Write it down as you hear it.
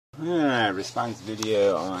Response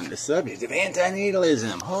video on the subject of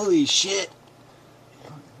antinatalism. Holy shit!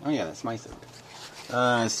 Oh yeah, that's my subject.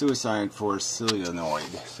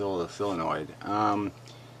 Suicideforcelluloid. I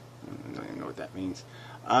don't even know what that means.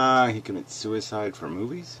 He commits suicide for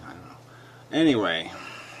movies? I don't know. Anyway,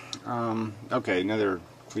 okay, another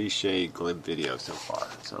cliche glib video so far.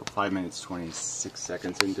 So 5 minutes 26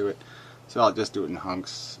 seconds into it. So I'll just do it in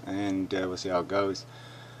hunks and we'll see how it goes.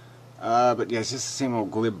 But yeah, it's just the same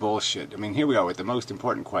old glib bullshit. I mean, here we are with the most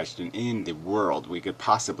important question in the world we could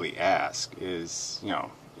possibly ask is, you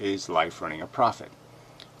know, is life running a profit?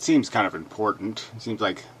 It seems kind of important. It seems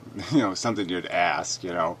like, you know, something you'd ask,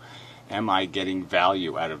 you know, am I getting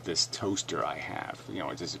value out of this toaster I have? You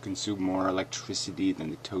know, does it consume more electricity than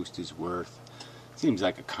the toast is worth? Seems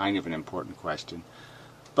like a kind of an important question.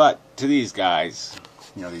 But to these guys,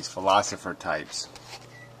 you know, these philosopher types,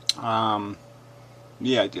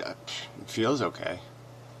 yeah, it feels okay.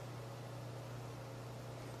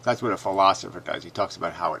 That's what a philosopher does. He talks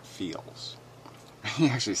about how it feels. He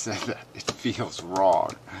actually said that it feels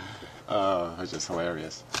wrong. That's just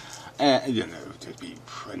hilarious. And, you know, to be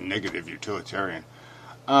a negative utilitarian.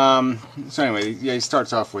 So anyway, yeah, he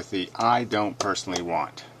starts off with the I don't personally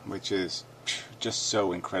want, which is just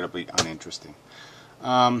so incredibly uninteresting.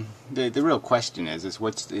 The real question is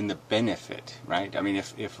what's in the benefit, right? I mean,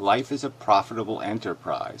 if life is a profitable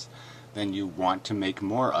enterprise, then you want to make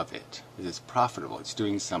more of it. It's profitable. It's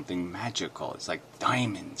doing something magical. It's like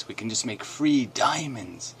diamonds. We can just make free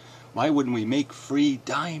diamonds. Why wouldn't we make free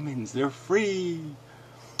diamonds? They're free.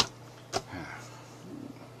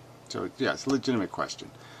 So, yeah, it's a legitimate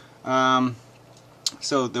question.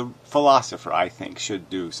 So the philosopher, I think, should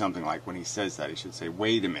do something like when he says that, he should say,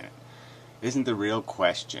 wait a minute. Isn't the real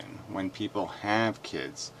question, when people have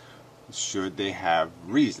kids, should they have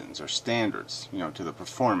reasons or standards, you know, to the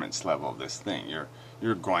performance level of this thing?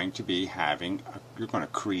 You're going to be you're going to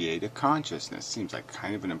create a consciousness. Seems like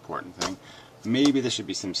kind of an important thing. Maybe there should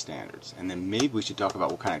be some standards. And then maybe we should talk about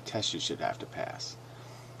what kind of tests you should have to pass.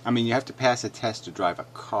 I mean, you have to pass a test to drive a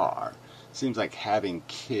car. Seems like having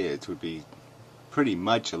kids would be pretty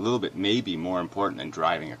much a little bit maybe more important than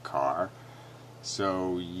driving a car.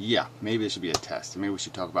 So, yeah, maybe there should be a test. Maybe we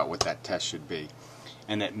should talk about what that test should be.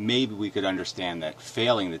 And that maybe we could understand that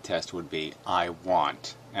failing the test would be, I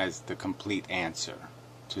want, as the complete answer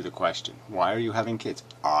to the question. Why are you having kids?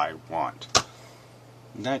 I want.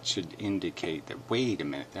 That should indicate that, wait a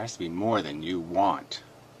minute, there has to be more than you want.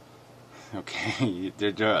 Okay,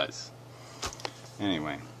 there does.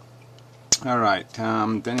 Anyway. Alright,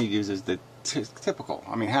 then he uses the typical.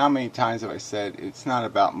 I mean, how many times have I said it's not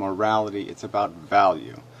about morality, it's about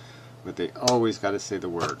value. But they always got to say the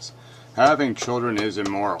words. Having children is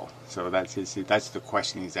immoral. So that's the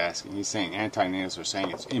question he's asking. He's saying antinatalists are saying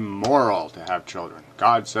it's immoral to have children.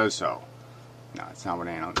 God says so. No, it's not what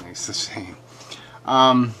antinatalists are saying.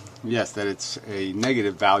 Yes, that it's a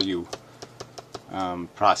negative value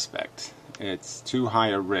prospect. It's too high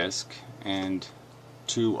a risk and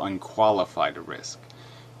too unqualified a risk.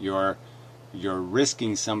 You're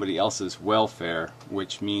risking somebody else's welfare,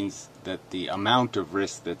 which means that the amount of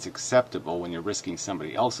risk that's acceptable when you're risking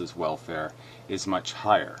somebody else's welfare is much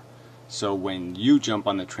higher. So when you jump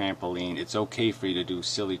on the trampoline, it's okay for you to do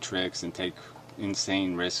silly tricks and take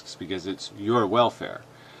insane risks because it's your welfare.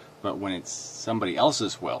 But when it's somebody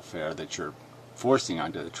else's welfare that you're forcing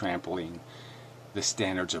onto the trampoline, the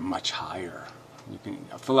standards are much higher.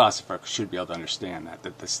 A philosopher should be able to understand that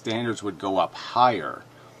the standards would go up higher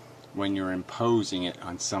when you're imposing it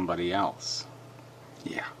on somebody else.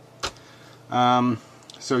 Yeah.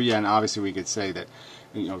 So yeah, and obviously we could say that,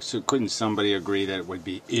 you know, so couldn't somebody agree that it would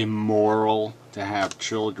be immoral to have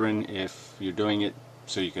children if you're doing it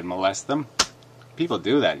so you can molest them? People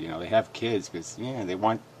do that, you know, they have kids because, yeah, they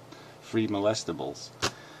want free molestables.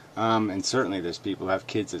 And certainly there's people who have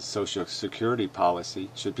kids as Social Security policy.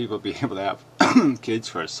 Should people be able to have kids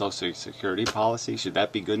for a Social Security policy? Should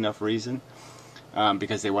that be good enough reason?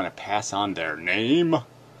 Because they want to pass on their name?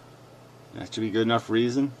 That should be good enough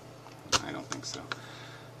reason? I don't think so.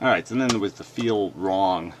 Alright, so then there was the feel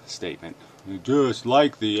wrong statement. Just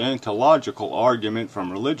like the ontological argument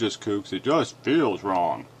from religious kooks, it just feels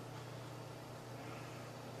wrong.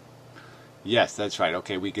 Yes, that's right.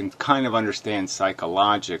 Okay, we can kind of understand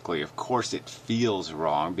psychologically. Of course it feels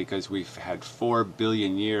wrong because we've had 4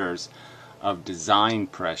 billion years of design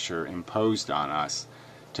pressure imposed on us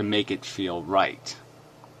to make it feel right.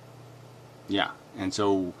 Yeah, and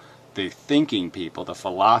so the thinking people, the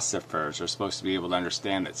philosophers, are supposed to be able to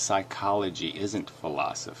understand that psychology isn't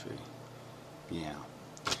philosophy. Yeah.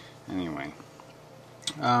 Anyway.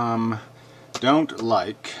 Don't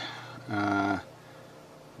like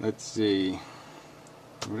let's see.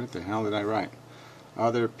 What the hell did I write?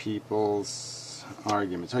 Other people's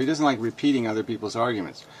arguments. So he doesn't like repeating other people's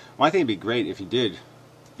arguments. Well, I think it'd be great if you did,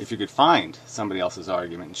 if you could find somebody else's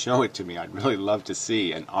argument and show it to me. I'd really love to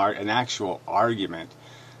see an actual argument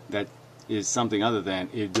that is something other than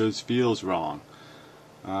it just feels wrong,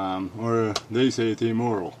 or they say it's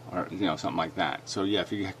immoral, or something like that. So yeah,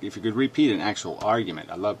 if you could repeat an actual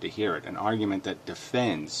argument, I'd love to hear it. An argument that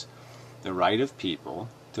defends the right of people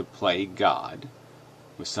to play God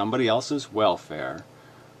with somebody else's welfare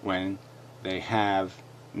when they have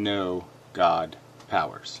no God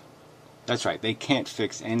powers. That's right, they can't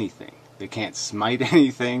fix anything. They can't smite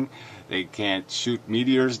anything. They can't shoot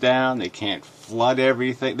meteors down. They can't flood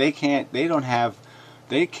everything. They can't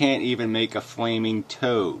even make a flaming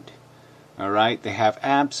toad. Alright? They have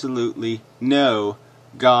absolutely no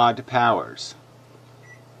God powers.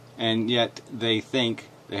 And yet they think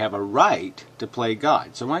they have a right to play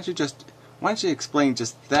God. So why don't you explain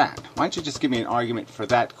just that? Why don't you just give me an argument for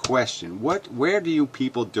that question? Where do you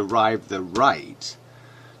people derive the right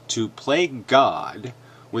to play God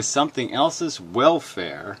with something else's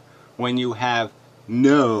welfare when you have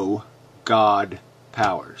no God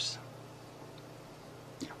powers?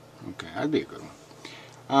 Yeah, okay, that'd be a good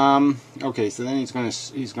one. Okay, so then he's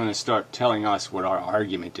gonna start telling us what our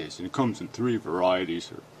argument is, and it comes in 3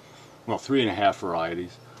 varieties, or 3.5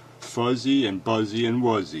 varieties: fuzzy and buzzy and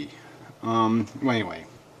wuzzy. Well, anyway,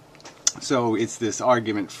 so it's this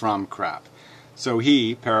argument from crap. So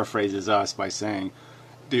he paraphrases us by saying,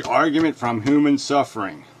 the argument from human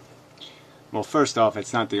suffering. Well, first off,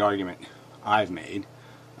 it's not the argument I've made.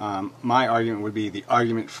 My argument would be the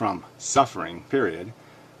argument from suffering, period.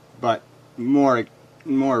 But more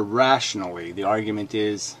rationally, the argument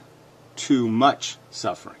is too much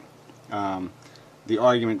suffering. The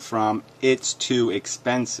argument from it's too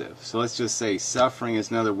expensive. So let's just say suffering is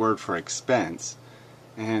another word for expense.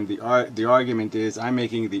 And the argument is, I'm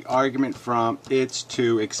making the argument from it's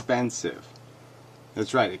too expensive.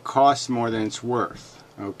 That's right, it costs more than it's worth.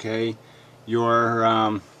 Okay?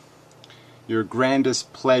 Your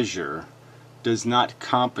grandest pleasure does not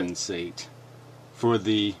compensate for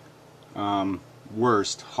the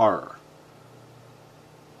worst horror.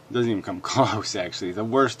 It doesn't even come close, actually. The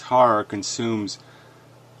worst horror consumes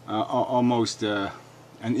almost an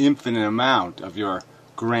infinite amount of your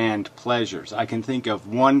grand pleasures. I can think of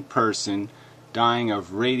one person dying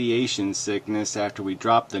of radiation sickness after we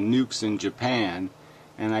dropped the nukes in Japan,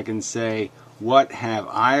 and I can say, what have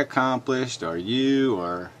I accomplished, or you,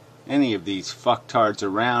 or any of these fucktards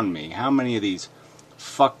around me? How many of these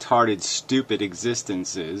fucked-hearted, stupid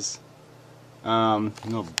existences,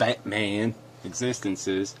 Batman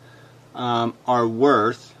existences, are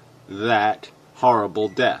worth that horrible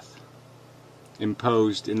death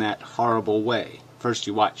imposed in that horrible way? First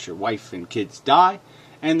you watch your wife and kids die,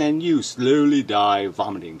 and then you slowly die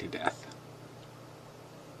vomiting to death.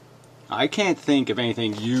 I can't think of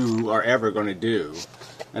anything you are ever going to do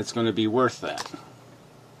that's going to be worth that.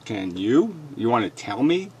 Can you? You want to tell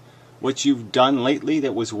me what you've done lately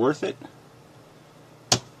that was worth it?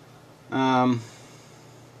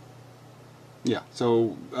 Yeah.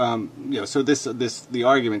 So so the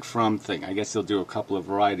argument from thing. I guess he'll do a couple of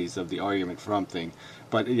varieties of the argument from thing.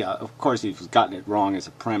 But yeah, of course he's gotten it wrong as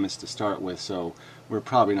a premise to start with. So we're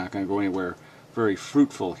probably not going to go anywhere very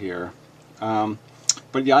fruitful here.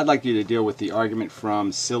 But yeah, I'd like you to deal with the argument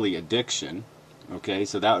from silly addiction. Okay,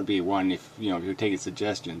 so that would be one if you're taking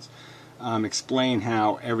suggestions. Explain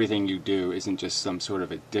how everything you do isn't just some sort of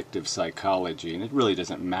addictive psychology, and it really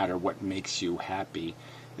doesn't matter what makes you happy.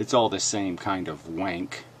 It's all the same kind of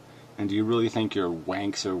wank. And do you really think your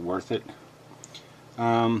wanks are worth it?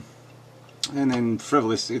 And then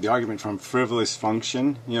the argument from frivolous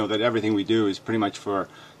function, that everything we do is pretty much for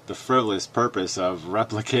the frivolous purpose of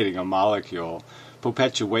replicating a molecule.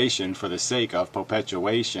 Perpetuation for the sake of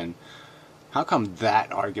perpetuation. How come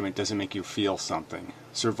that argument doesn't make you feel something?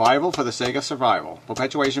 Survival for the sake of survival.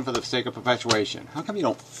 Perpetuation for the sake of perpetuation. How come you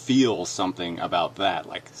don't feel something about that?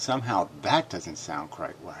 Like, somehow that doesn't sound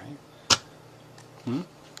quite right. Anyway.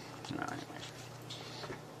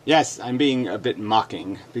 Yes, I'm being a bit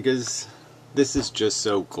mocking, because this is just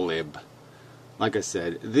so glib. Like I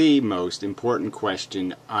said, the most important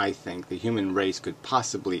question I think the human race could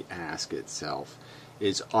possibly ask itself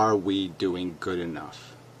is, are we doing good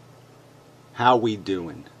enough? How we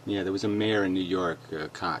doing? Yeah, there was a mayor in New York,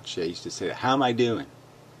 Koch, used to say that. How am I doing?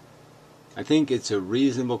 I think it's a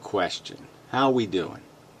reasonable question. How we doing?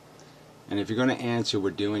 And if you're going to answer we're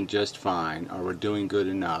doing just fine, or we're doing good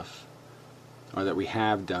enough, or that we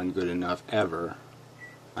have done good enough ever,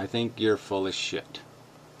 I think you're full of shit.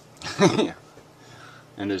 Yeah.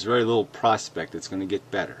 and there's very little prospect it's going to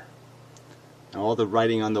get better. And all the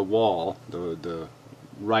writing on the wall, the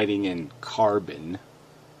writing in carbon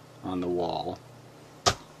on the wall,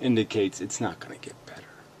 indicates it's not going to get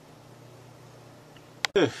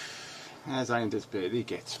better. As I anticipated, it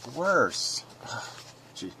gets worse.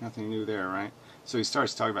 Gee, nothing new there, right? So he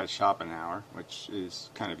starts talking about Schopenhauer, which is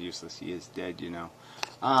kind of useless. He is dead, you know.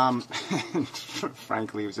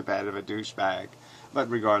 Frankly, he was a bit of a douchebag. But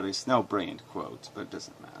regardless, no brilliant quotes, but it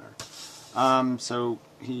doesn't matter. So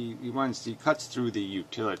he cuts through the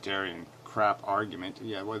utilitarian crap argument.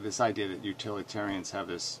 Yeah, well, this idea that utilitarians have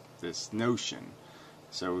this notion.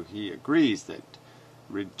 So he agrees that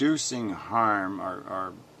reducing harm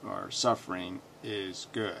or suffering is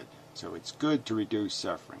good. So it's good to reduce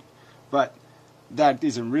suffering. But that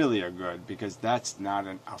isn't really a good, because that's not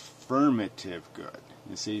an affirmative good.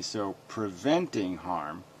 You see, so preventing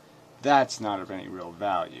harm, that's not of any real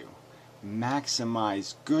value.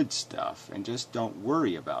 Maximize good stuff and just don't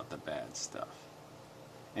worry about the bad stuff.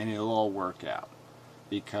 And it'll all work out.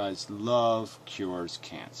 Because love cures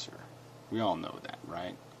cancer. We all know that,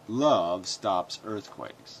 right? Love stops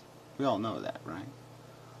earthquakes. We all know that, right?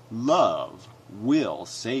 Love will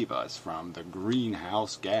save us from the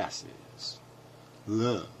greenhouse gases.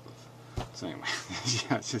 Love. So anyway,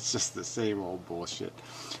 yes, it's just the same old bullshit.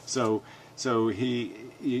 So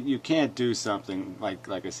you can't do something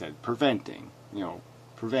like I said, preventing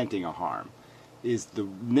a harm is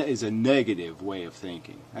a negative way of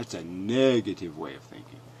thinking. That's a negative way of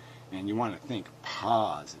thinking, and you want to think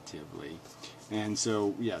positively. And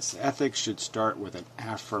so yes, ethics should start with an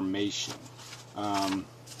affirmation.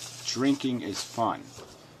 Drinking is fun.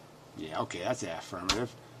 Yeah, okay, that's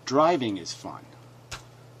affirmative. Driving is fun.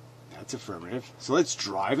 That's affirmative. So let's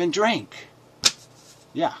drive and drink.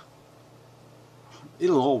 Yeah.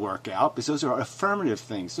 It'll all work out, because those are affirmative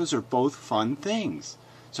things. Those are both fun things.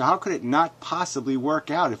 So how could it not possibly work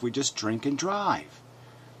out if we just drink and drive?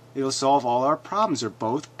 It'll solve all our problems. They're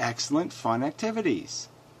both excellent, fun activities.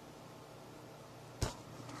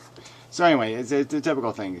 So anyway, it's a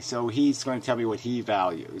typical thing. So he's going to tell me what he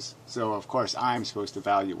values. So of course I'm supposed to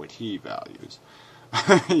value what he values.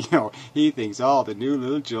 He thinks all the new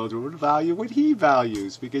little children would value what he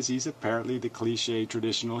values, because he's apparently the cliche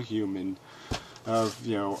traditional human of,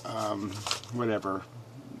 whatever,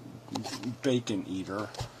 bacon eater.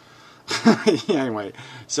 Anyway,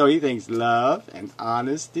 so he thinks love and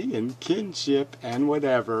honesty and kinship and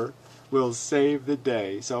whatever will save the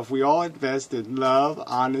day. So if we all invest in love,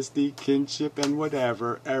 honesty, kinship, and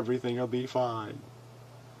whatever, everything will be fine.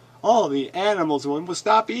 All the animals will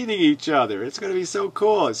stop eating each other. It's going to be so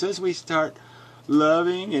cool. As soon as we start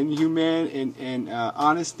loving and human and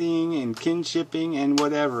honesty and kinshiping and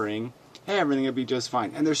whatevering, everything will be just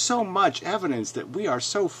fine. And there's so much evidence that we are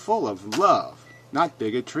so full of love. Not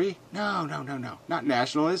bigotry. No. Not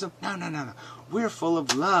nationalism. No. We're full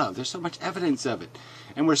of love. There's so much evidence of it.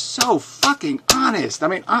 And we're so fucking honest. I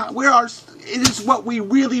mean, it is what we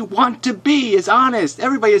really want to be, is honest.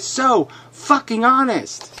 Everybody is so fucking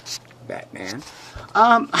honest. Batman.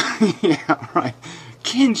 Yeah, right.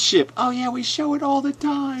 Kinship. Oh, yeah, we show it all the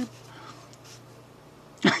time.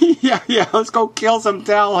 yeah, let's go kill some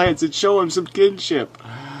towelheads and show them some kinship.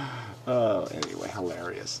 Anyway,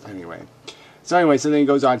 hilarious. So then he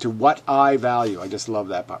goes on to what I value. I just love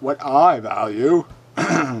that part. What I value.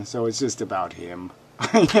 So it's just about him.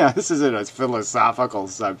 Yeah, this isn't a philosophical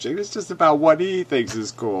subject. It's just about what he thinks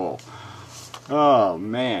is cool. Oh,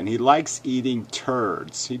 man. He likes eating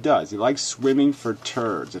turds. He does. He likes swimming for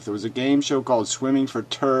turds. If there was a game show called Swimming for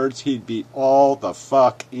Turds, he'd be all the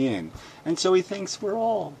fuck in. And so he thinks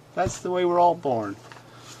that's the way we're all born.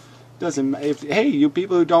 Hey, you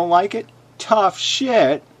people who don't like it, tough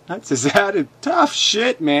shit. That's his attitude. Tough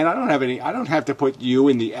shit, man. I don't have to put you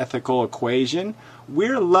in the ethical equation.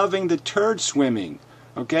 We're loving the turd swimming.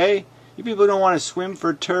 Okay? You people who don't want to swim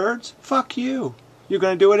for turds, fuck you. You're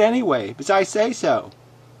going to do it anyway, because I say so.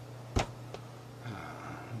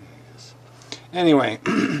 Anyway.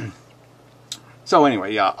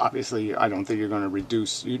 Yeah, obviously I don't think you're going to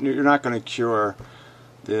reduce, you're not going to cure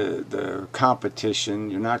the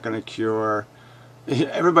competition. You're not going to cure,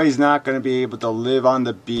 everybody's not going to be able to live on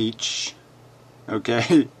the beach.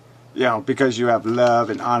 Okay? Because you have love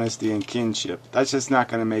and honesty and kinship. That's just not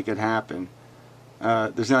going to make it happen.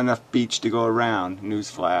 There's not enough beach to go around.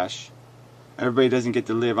 Newsflash. Everybody doesn't get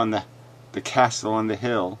to live on the castle on the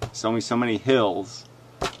hill. There's only so many hills.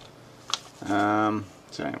 So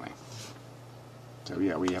anyway. So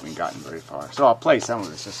yeah, we haven't gotten very far. So I'll play some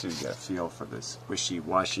of this just so you get a feel for this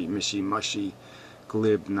wishy-washy, mishy-mushy,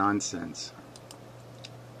 glib nonsense.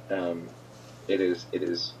 It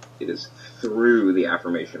is through the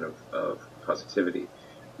affirmation of positivity,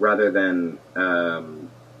 rather than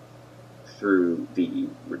through the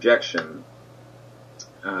rejection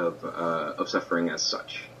of suffering as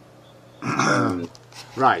such.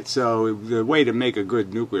 Right. So the way to make a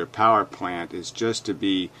good nuclear power plant is just to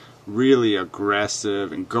be really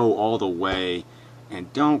aggressive and go all the way,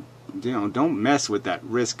 and don't mess with that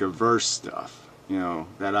risk-averse stuff.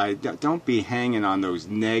 Don't be hanging on those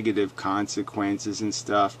negative consequences and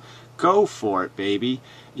stuff. Go for it, baby.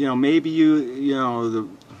 Maybe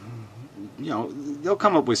they'll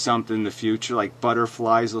come up with something in the future, like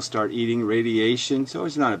butterflies will start eating radiation, so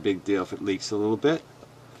it's not a big deal if it leaks a little bit.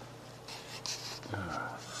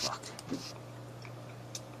 Fuck.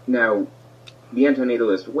 Now, the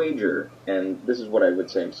antinatalist wager, and this is what I would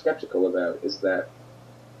say I'm skeptical about, is that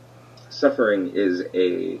suffering is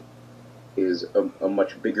a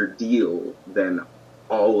much bigger deal than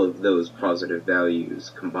all of those positive values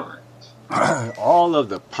combined. All of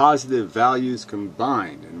the positive values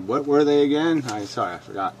combined. And what were they again? I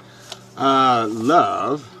forgot.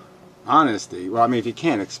 Love, honesty. Well, I mean, if you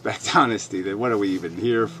can't expect honesty, then what are we even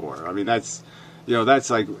here for? I mean, that's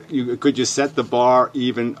like, could you set the bar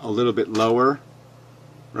even a little bit lower,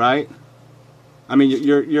 right? I mean,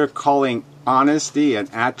 you're calling honesty an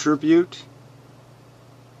attribute?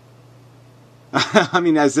 I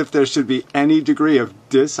mean, as if there should be any degree of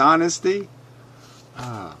dishonesty?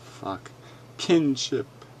 Ah, fuck. Kinship.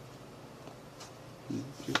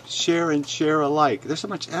 Share and share alike. There's so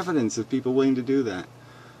much evidence of people willing to do that.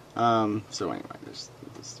 So anyway, there's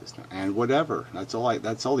just no, and whatever. That's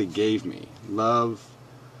all he gave me. Love,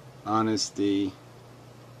 honesty,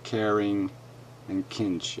 caring, and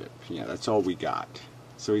kinship. Yeah, that's all we got.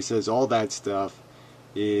 So he says all that stuff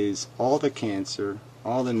is all the cancer,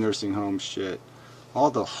 all the nursing home shit,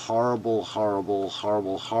 all the horrible, horrible,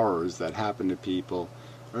 horrible horrors that happen to people.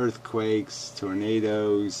 Earthquakes,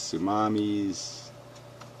 tornadoes, tsunamis.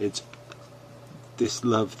 It's this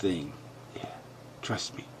love thing. Yeah,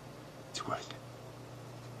 trust me, it's worth it.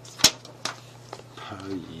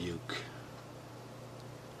 Puke.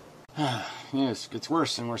 Yes, it gets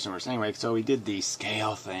worse and worse and worse. Anyway, so we did the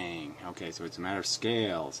scale thing. Okay, so it's a matter of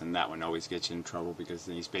scales, and that one always gets you in trouble because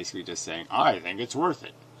then he's basically just saying, I think it's worth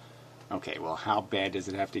it. Okay, well, how bad does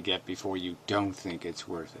it have to get before you don't think it's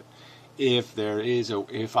worth it? If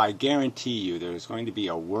I guarantee you there's going to be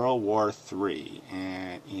a World War III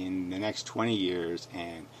in the next 20 years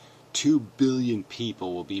and 2 billion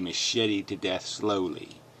people will be macheted to death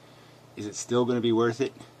slowly, is it still going to be worth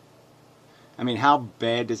it? I mean, how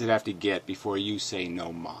bad does it have to get before you say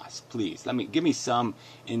no mas? Please, give me some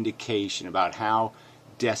indication about how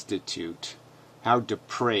destitute, how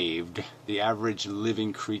depraved the average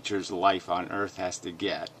living creature's life on Earth has to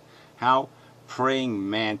get. How praying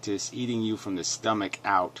mantis eating you from the stomach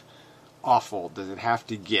out awful does it have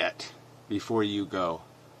to get before you go,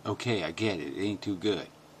 okay, I get it, it ain't too good.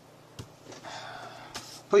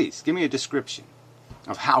 Please, give me a description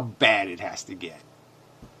of how bad it has to get.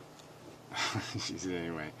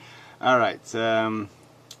 Anyway, all right. I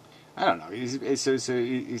don't know.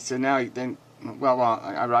 So now then. Well.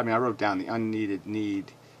 I wrote down the unneeded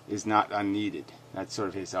need is not unneeded. That's sort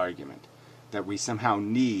of his argument, that we somehow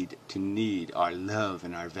need our love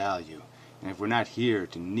and our value, and if we're not here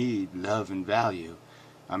to need love and value,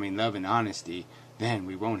 I mean love and honesty, then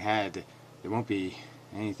there won't be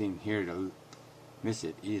anything here to miss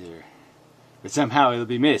it either. But somehow it'll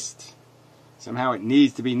be missed. Somehow it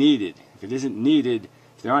needs to be needed. If it isn't needed,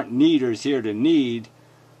 if there aren't needers here to need,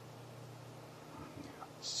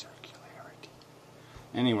 circularity.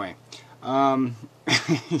 Anyway,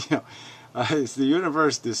 is the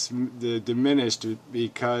universe diminished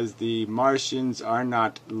because the Martians are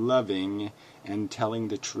not loving and telling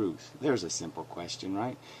the truth? There's a simple question,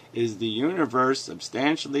 right? Is the universe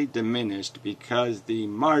substantially diminished because the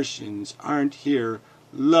Martians aren't here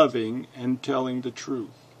loving and telling the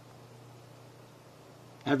truth?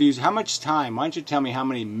 How much time, why don't you tell me how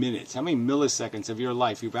many minutes, how many milliseconds of your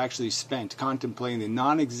life you've actually spent contemplating the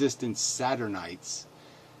non-existent Saturnites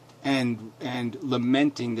and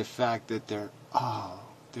lamenting the fact that they're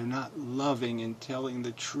not loving and telling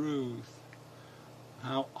the truth.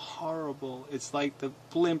 How horrible. It's like the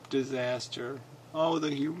blimp disaster. Oh,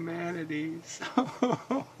 the humanities.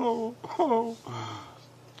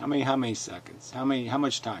 How many seconds? How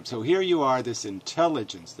much time? So here you are, this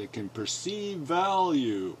intelligence that can perceive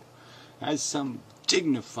value, has some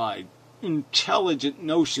dignified, intelligent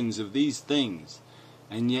notions of these things,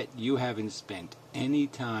 and yet you haven't spent any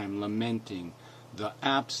time lamenting the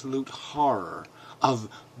absolute horror of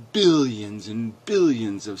billions and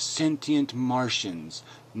billions of sentient Martians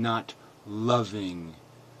not loving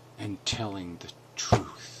and telling the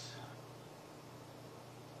truth.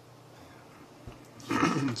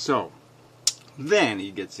 So, then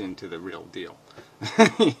he gets into the real deal.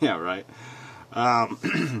 Yeah, right?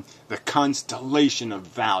 The constellation of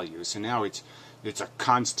values. So now it's a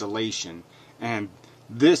constellation, and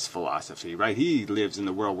this philosophy, right? He lives in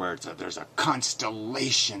the world where there's a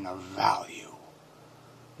constellation of value.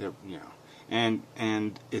 There, you know, and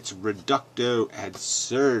it's reductio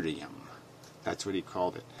absurdum. That's what he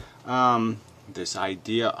called it. This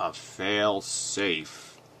idea of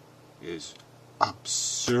fail-safe is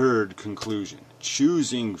absurd conclusion.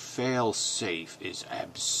 Choosing fail-safe is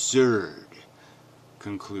absurd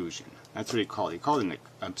conclusion. That's what he called it. He called it an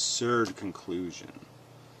absurd conclusion.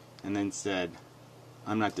 And then said,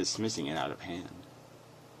 I'm not dismissing it out of hand.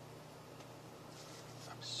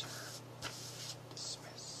 Absurd.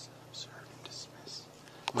 Dismiss. Absurd and dismiss.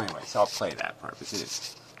 Well, anyway, so I'll play that part because it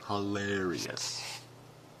is hilarious.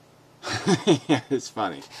 Yeah, it's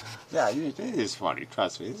funny. Yeah, it is funny.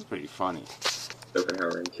 Trust me, it's pretty funny.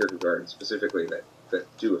 Schopenhauer and Kierkegaard specifically that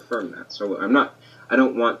do affirm that. So I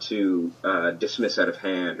don't want to dismiss out of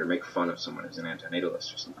hand or make fun of someone who's an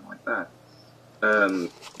antinatalist or something like that.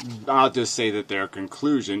 I'll just say that their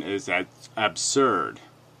conclusion is that absurd.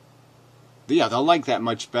 Yeah, they'll like that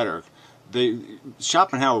much better.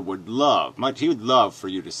 Schopenhauer would love for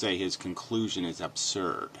you to say his conclusion is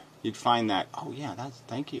absurd. You'd find that, oh yeah,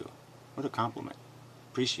 thank you. What a compliment.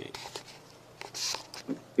 Appreciate it.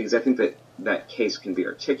 Because I think that case can be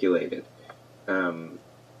articulated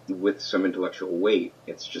with some intellectual weight.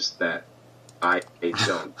 It's just that I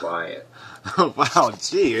don't buy it. Oh, wow,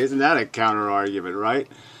 gee, isn't that a counter-argument, right?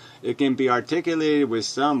 It can be articulated with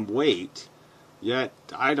some weight, yet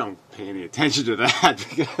I don't pay any attention to that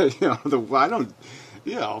because,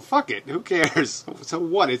 fuck it, who cares? So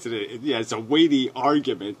what? It's a weighty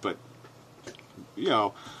argument, but,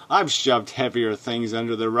 I've shoved heavier things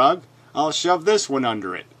under the rug. I'll shove this one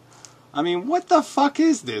under it. I mean, what the fuck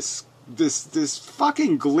is this? This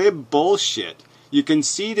fucking glib bullshit. You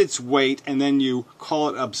concede its weight and then you call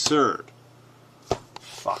it absurd.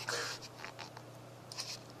 Fuck.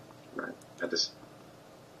 Right. I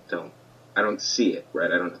don't see it,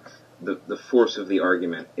 right? The force of the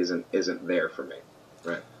argument isn't there for me,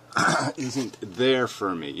 right? Isn't there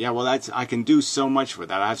for me. Yeah, well, I can do so much with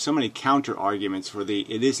that. I have so many counter arguments for it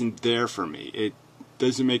isn't there for me. It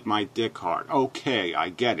doesn't make my dick hard. Okay, I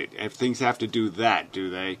get it. If things have to do that, do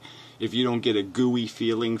they? If you don't get a gooey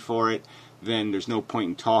feeling for it, then there's no point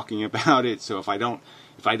in talking about it. So if I don't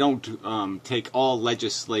take all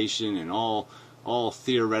legislation and all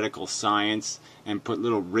theoretical science and put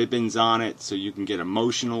little ribbons on it so you can get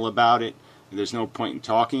emotional about it, there's no point in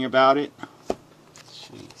talking about it.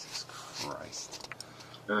 Jesus Christ.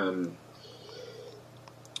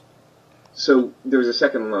 So there's a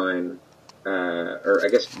second line, or I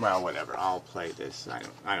guess. Well, whatever. I'll play this.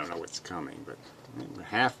 I don't know what's coming, but we're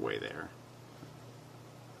halfway there.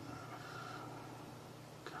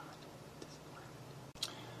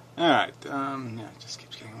 All right. It just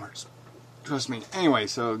keeps getting worse. Trust me. Anyway,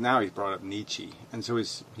 so now he's brought up Nietzsche, and so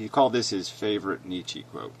he called this his favorite Nietzsche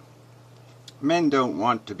quote. Men don't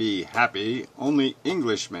want to be happy, only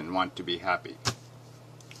Englishmen want to be happy.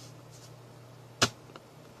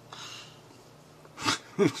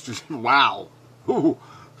 Wow. Ooh.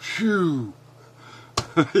 Phew.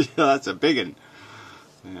 Yeah, that's a big one.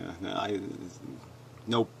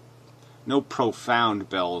 Yeah, no profound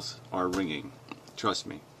bells are ringing. Trust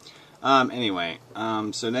me. Anyway,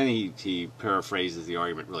 so then he paraphrases the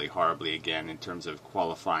argument really horribly again in terms of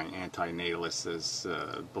qualifying antinatalists as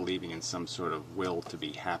believing in some sort of will to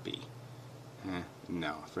be happy.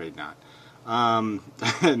 No, afraid not.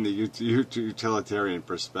 In the utilitarian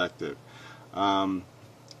perspective, and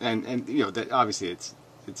that obviously it's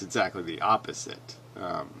exactly the opposite.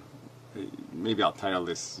 Maybe I'll title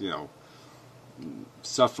this,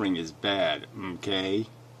 suffering is bad. Okay.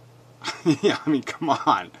 Yeah, I mean, come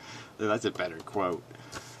on. That's a better quote.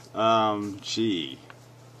 Gee.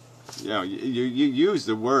 You use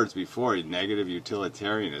the words before, negative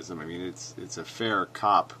utilitarianism. I mean, it's a fair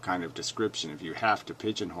cop kind of description. If you have to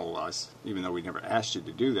pigeonhole us, even though we never asked you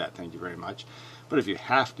to do that, thank you very much. But if you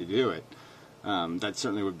have to do it, that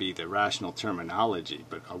certainly would be the rational terminology.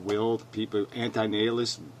 But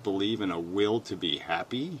antinatalists believe in a will to be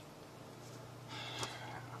happy?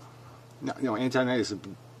 No, antinatalists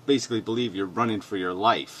basically believe you're running for your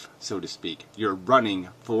life, so to speak. You're running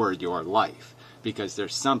for your life because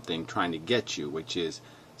there's something trying to get you, which is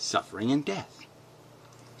suffering and death.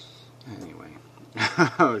 Anyway,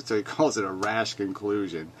 so he calls it a rash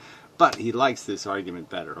conclusion, but he likes this argument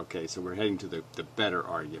better. Okay, so we're heading to the better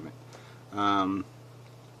argument.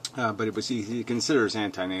 But he considers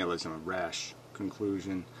antinatalism a rash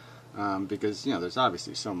conclusion because, you know, there's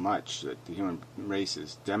obviously so much that the human race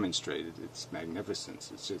has demonstrated its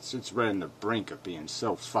magnificence. It's right on the brink of being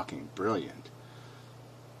so fucking brilliant.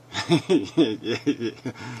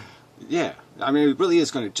 Yeah, I mean, it really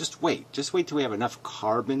is going to just wait till we have enough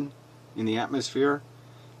carbon in the atmosphere,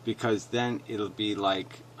 because then it'll be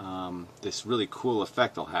like this really cool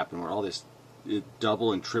effect will happen where all this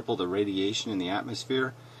double and triple the radiation in the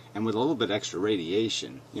atmosphere, and with a little bit extra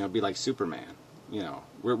radiation, you know, it'd be like Superman. You know,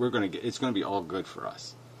 we're going to get, it's going to be all good for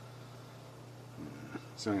us.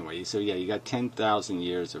 So anyway, so yeah, you got 10,000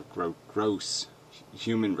 years of gross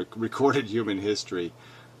human recorded human history.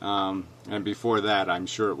 And before that, I'm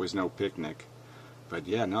sure it was no picnic. But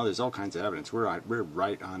yeah, no, there's all kinds of evidence. We're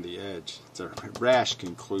right on the edge. It's a rash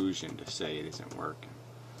conclusion to say it isn't working.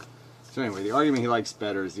 So anyway, the argument he likes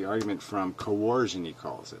better is the argument from coercion, he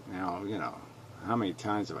calls it. Now, you know, how many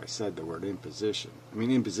times have I said the word imposition? I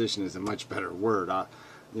mean, imposition is a much better word.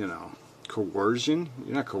 You know, coercion?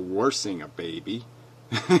 You're not coercing a baby.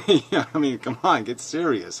 I mean, come on, get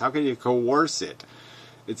serious. How can you coerce it?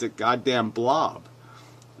 It's a goddamn blob.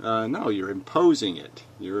 No, you're imposing it.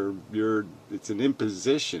 It's an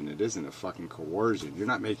imposition. It isn't a fucking coercion. You're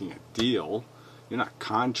not making a deal. You're not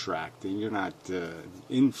contracting. You're not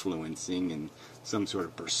influencing in some sort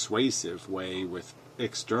of persuasive way with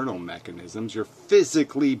external mechanisms. You're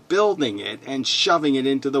physically building it and shoving it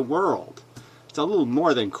into the world. It's a little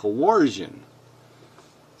more than coercion.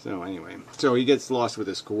 So anyway, so he gets lost with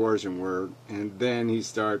this coercion word, and then he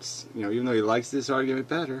starts, you know, even though he likes this argument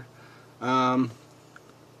better,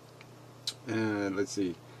 let's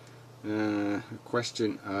see, a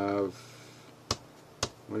question of,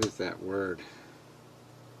 what is that word?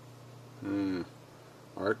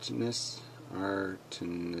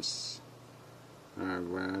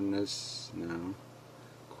 Awareness, no.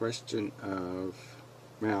 Question of,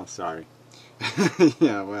 well, sorry.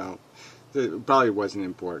 Yeah, well, it probably wasn't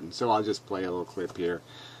important, so I'll just play a little clip here.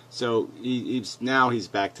 So he's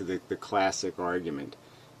back to the classic argument,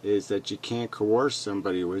 is that you can't coerce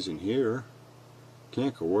somebody who isn't here.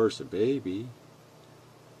 Can't coerce a baby.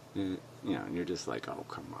 You know, and you're just like, oh,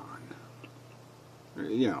 come on.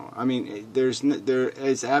 You know, I mean, there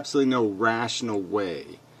is absolutely no rational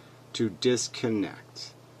way to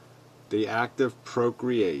disconnect the act of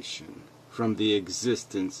procreation from the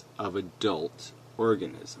existence of adult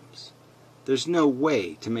organisms. There's no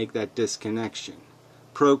way to make that disconnection.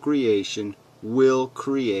 Procreation will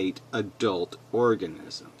create adult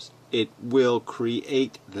organisms. It will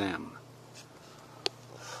create them.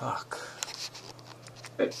 Fuck.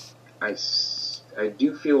 I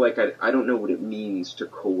do feel like I don't know what it means to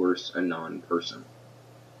coerce a non-person.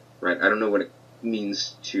 Right? I don't know what it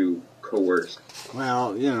means to coerce.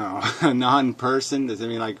 Well, you know, a non-person, does it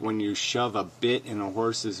mean like when you shove a bit in a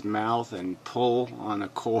horse's mouth and pull on a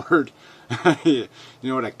cord? You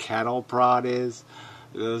know what a cattle prod is?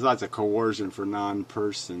 There's lots of coercion for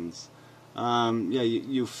non-persons. Yeah,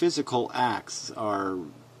 you physical acts are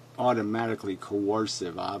automatically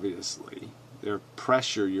coercive, obviously. They're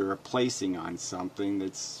pressure you're placing on something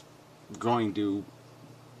that's going to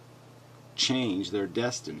change their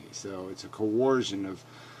destiny. So it's a coercion of,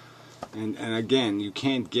 and again, you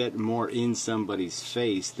can't get more in somebody's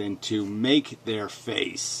face than to make their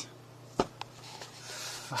face.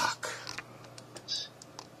 Fuck.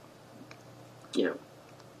 You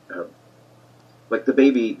know, like the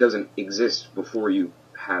baby doesn't exist before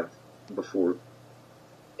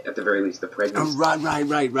at the very least, the pregnancy.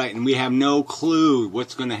 Right. And we have no clue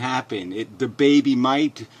what's going to happen. The baby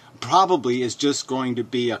probably is just going to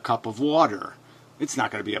be a cup of water. It's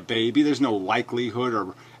not going to be a baby. There's no likelihood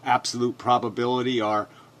or absolute probability or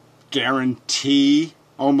guarantee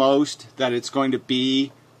almost that it's going to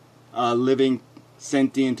be a living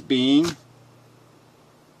sentient being.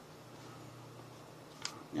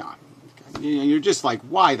 Yeah. You're just like,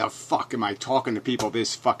 why the fuck am I talking to people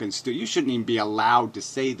this fucking stupid? You shouldn't even be allowed to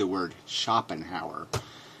say the word Schopenhauer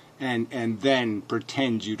and then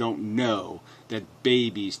pretend you don't know that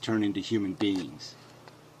babies turn into human beings.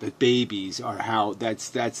 That babies are that's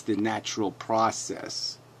the natural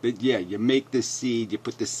process. That, yeah, you make the seed, you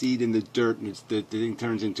put the seed in the dirt, and the thing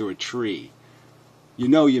turns into a tree. You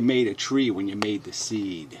know you made a tree when you made the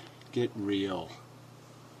seed. Get real.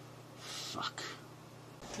 Fuck.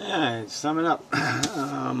 Alright, sum it up.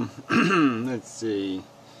 Let's see.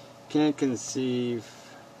 Can't conceive.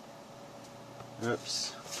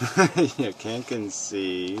 Oops. Yeah, can't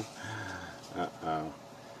conceive.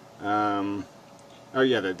 Oh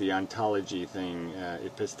yeah, the ontology thing,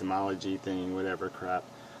 epistemology thing, whatever crap.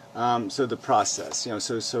 So the process,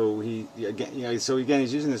 so he again, so again,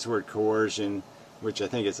 he's using this word coercion, which I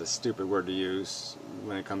think is a stupid word to use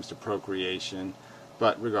when it comes to procreation,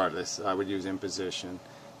 but regardless, I would use imposition.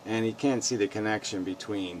 And he can't see the connection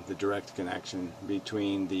between, the direct connection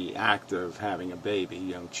between the act of having a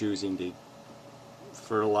baby, choosing to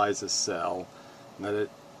fertilize a cell, let it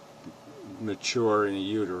mature in a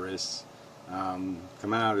uterus,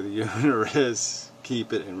 come out of the uterus,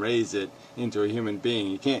 keep it and raise it into a human being.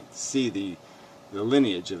 You can't see the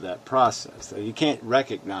lineage of that process. You can't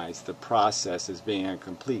recognize the process as being a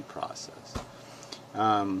complete process.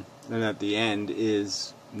 And at the end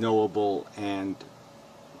is knowable and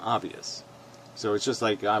obvious. So it's just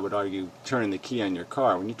like, I would argue, turning the key on your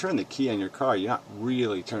car. When you turn the key on your car, you're not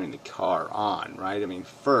really turning the car on, right? I mean,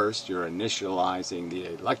 first you're initializing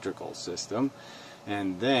the electrical system,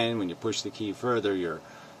 and then when you push the key further,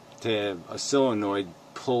 a solenoid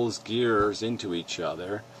pulls gears into each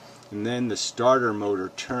other, and then the starter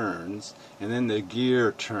motor turns, and then the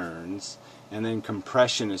gear turns, and then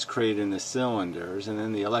compression is created in the cylinders, and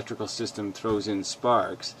then the electrical system throws in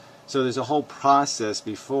sparks. So there's a whole process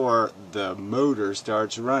before the motor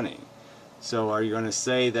starts running. So are you going to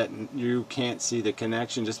say that you can't see the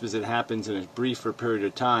connection just because it happens in a briefer period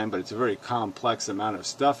of time, but it's a very complex amount of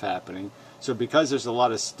stuff happening? So because there's a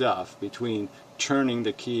lot of stuff between turning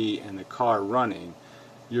the key and the car running,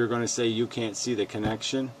 you're going to say you can't see the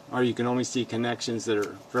connection? Or you can only see connections that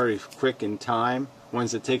are very quick in time,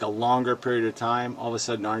 ones that take a longer period of time all of a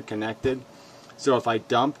sudden aren't connected? So if I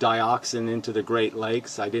dump dioxin into the Great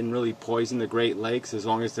Lakes, I didn't really poison the Great Lakes as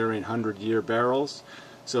long as they're in 100-year barrels.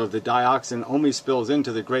 So if the dioxin only spills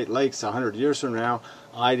into the Great Lakes 100 years from now,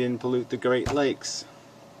 I didn't pollute the Great Lakes.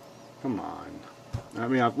 Come on. I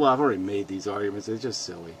mean, I've already made these arguments. It's just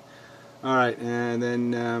silly. All right, and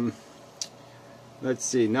then let's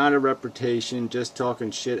see. Not a reputation, just talking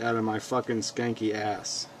shit out of my fucking skanky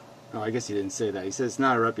ass. Oh, I guess he didn't say that. He says it's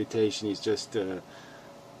not a reputation. He's just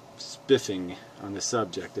spiffing on the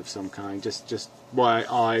subject of some kind, just why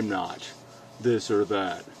I'm not this or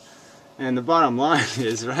that. And the bottom line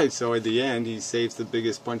is, right, so at the end he saves the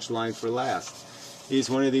biggest punchline for last.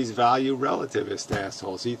 He's one of these value relativist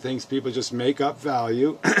assholes. He thinks people just make up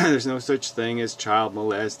value. There's no such thing as child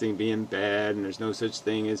molesting being bad, and there's no such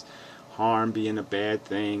thing as harm being a bad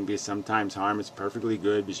thing, because sometimes harm is perfectly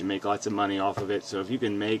good because you make lots of money off of it. So if you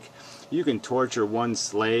can torture one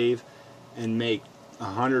slave and make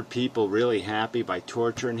 100 people really happy by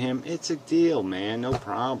torturing him, it's a deal, man, no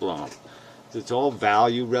problem. It's all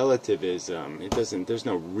value relativism. There's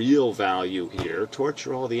no real value here.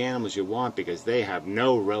 Torture all the animals you want because they have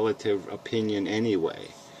no relative opinion anyway.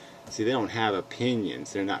 See, they don't have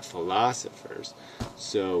opinions. They're not philosophers.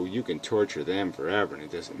 So you can torture them forever and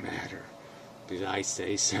it doesn't matter because I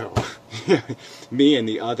say so. Me and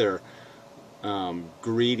the other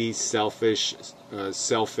greedy, selfish, greedy,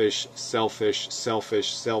 selfish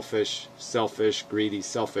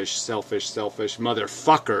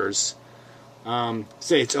motherfuckers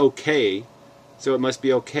say it's okay, so it must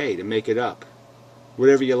be okay to make it up.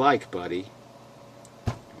 Whatever you like, buddy.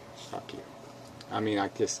 Fuck you. I mean, I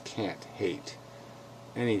just can't hate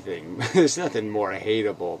anything. There's nothing more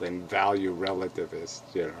hateable than value relativists,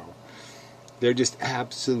 They're just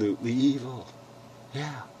absolutely evil.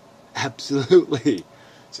 Yeah. Absolutely.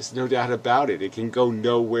 Just no doubt about it. It can go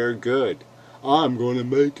nowhere good. I'm going to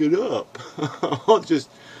make it up.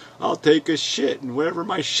 I'll take a shit, and whatever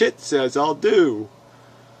my shit says, I'll do.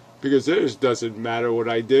 Because it doesn't matter what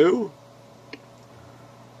I do.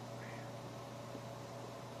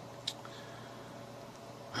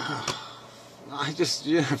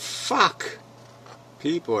 Fuck.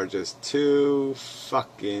 People are just too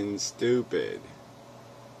fucking stupid.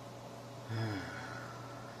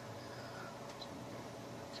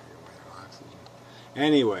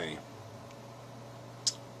 Anyway,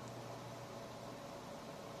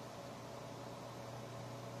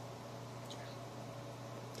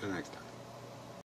 till next time.